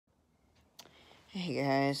Hey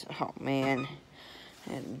guys, oh man,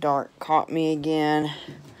 that dark caught me again.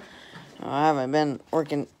 I haven't been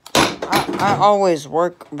working. I always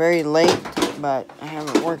work very late, but I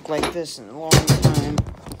haven't worked like this in a long time.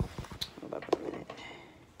 Hold up a minute.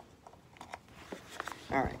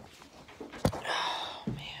 Alright. Oh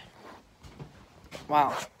man.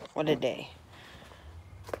 Wow, what a day.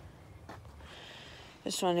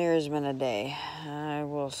 This one here has been a day. I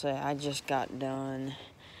will say I just got done,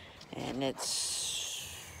 and it's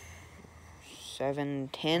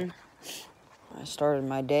 7:10. I started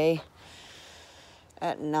my day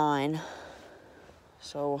at 9,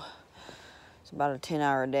 so it's about a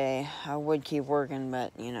 10-hour day. I would keep working,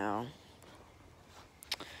 but you know,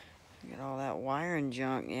 get all that wiring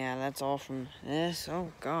junk. Yeah, that's all from this.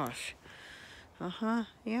 Oh gosh.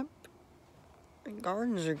 Yep. The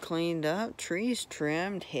gardens are cleaned up, trees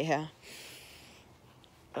trimmed. Yeah.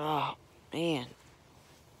 Oh man,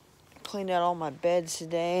 cleaned out all my beds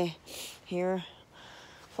today here,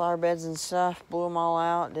 flower beds and stuff. Blew them all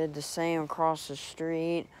out. Did the same across the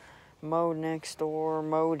street. Mowed next door,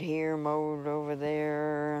 mowed here, mowed over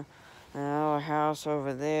there, another house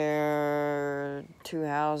over there, 2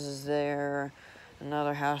 houses there,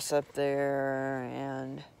 another house up there,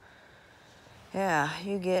 and yeah,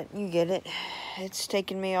 you get it. It's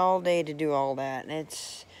taken me all day to do all that, and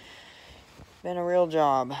it's been a real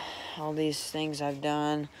job. All these things I've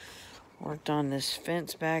done. Worked on this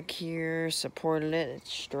fence back here, supported it.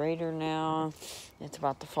 It's straighter now. It's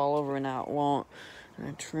about to fall over, now it won't.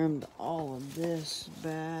 I trimmed all of this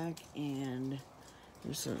back, and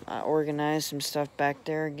I organized some stuff back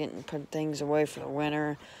there, put things away for the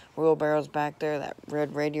winter. Wheelbarrows back there, that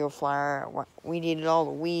red radio flyer. We needed all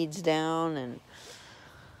the weeds down, and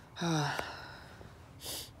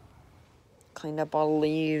cleaned up all the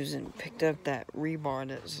leaves and picked up that rebar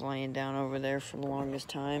that was laying down over there for the longest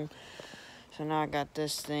time. So now I got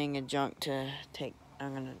this thing of junk to take.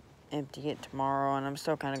 I'm gonna empty it tomorrow, and I'm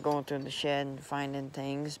still kind of going through the shed and finding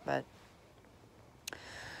things, but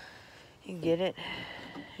you get it.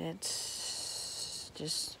 It's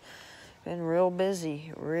just been real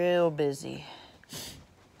busy.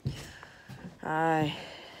 I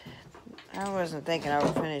wasn't thinking I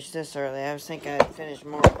would finish this early. I was thinking I'd finish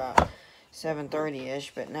more about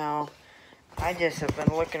 7:30-ish, but now I just have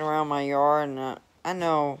been looking around my yard, and I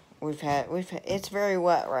know it's very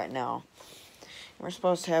wet right now. We're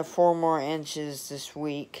supposed to have 4 more inches this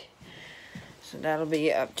week, so that'll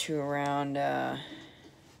be up to around okay,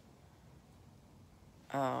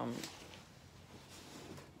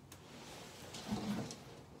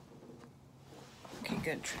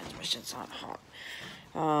 good, transmission's not hot.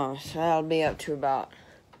 So that'll be up to about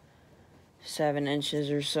 7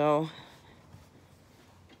 inches or so.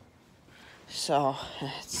 So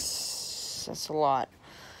that's a lot.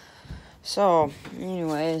 So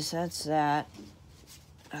anyways, that's that.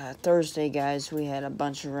 Thursday, guys, we had a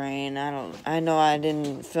bunch of rain. I know I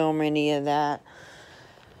didn't film any of that,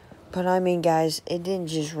 but I mean, guys, it didn't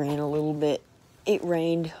just rain a little bit. It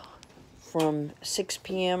rained from 6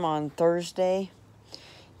 p.m. on Thursday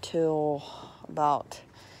till about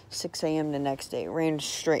 6 a.m. the next day. It rained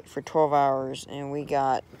straight for 12 hours, and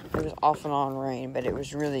it was off and on rain, but it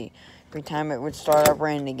was really, every time it would start up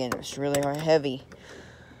raining again, it was really heavy.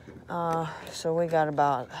 So we got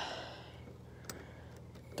about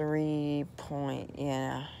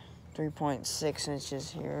 3.6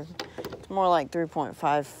 inches here. It's more like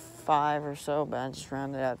 3.55 or so, but I just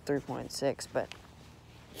rounded out 3.6. But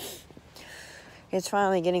it's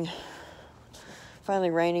finally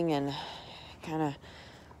raining and kind of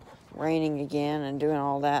raining again and doing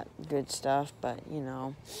all that good stuff. But you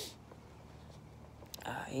know,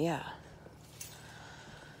 yeah.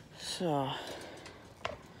 So.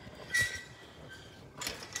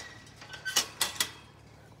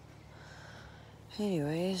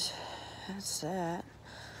 Anyways, that's that.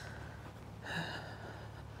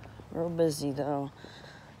 Real busy though.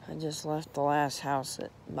 I just left the last house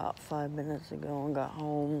at about 5 minutes ago and got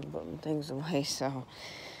home, putting things away, so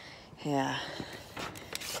yeah.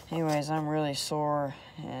 Anyways, I'm really sore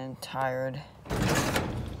and tired.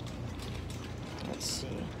 Let's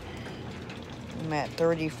see. I'm at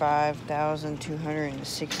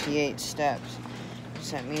 35,268 steps.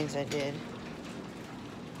 So that means I did.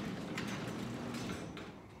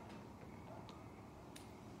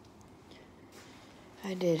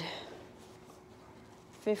 I did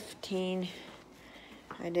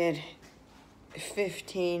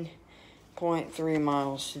 15.3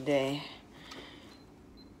 miles today.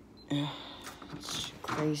 It's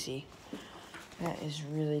crazy. That is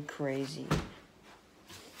really crazy.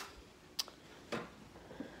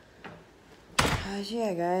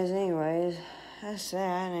 Yeah, guys, anyways, that's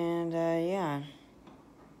that, and yeah.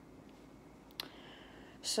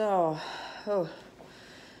 So, I'm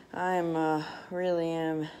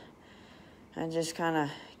just kind of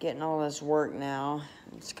getting all this work now.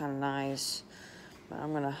 It's kind of nice. But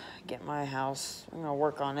I'm going to get my house. I'm going to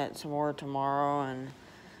work on it some more tomorrow. And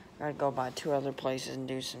I got to go by 2 other places and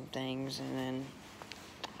do some things. And then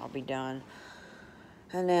I'll be done.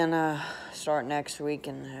 And then start next week.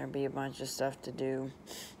 And there'll be a bunch of stuff to do.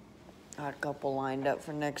 I got a couple lined up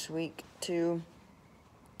for next week, too.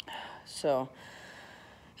 So,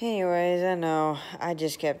 anyways, I know. I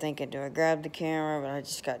just kept thinking, do I grab the camera? But I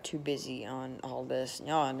just got too busy on all this.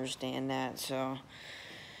 Y'all understand that, so...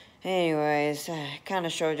 Anyways, I kind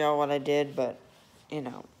of showed y'all what I did, but, you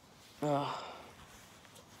know,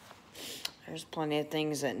 there's plenty of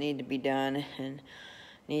things that need to be done and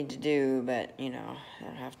need to do, but, you know,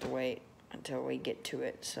 I'll have to wait until we get to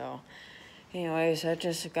it. So, anyways, I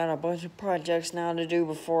just got a bunch of projects now to do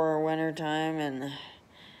before winter time, and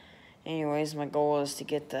anyways, my goal is to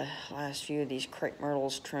get the last few of these crepe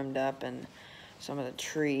myrtles trimmed up and some of the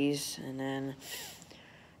trees, and then...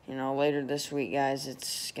 You know, later this week, guys,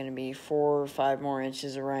 it's going to be 4 or 5 more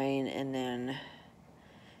inches of rain, and then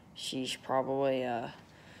sheesh, probably, then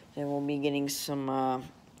we'll be getting some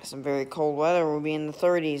very cold weather. We'll be in the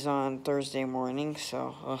 30s on Thursday morning,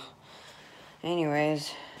 so,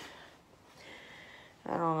 anyways,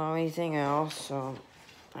 I don't know anything else, so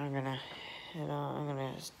I'm going to,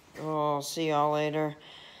 we'll see y'all later,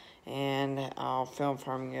 and I'll film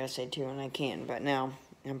Farming USA too when I can, but now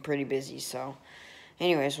I'm pretty busy, so...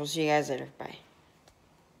 Anyways, we'll see you guys later. Bye.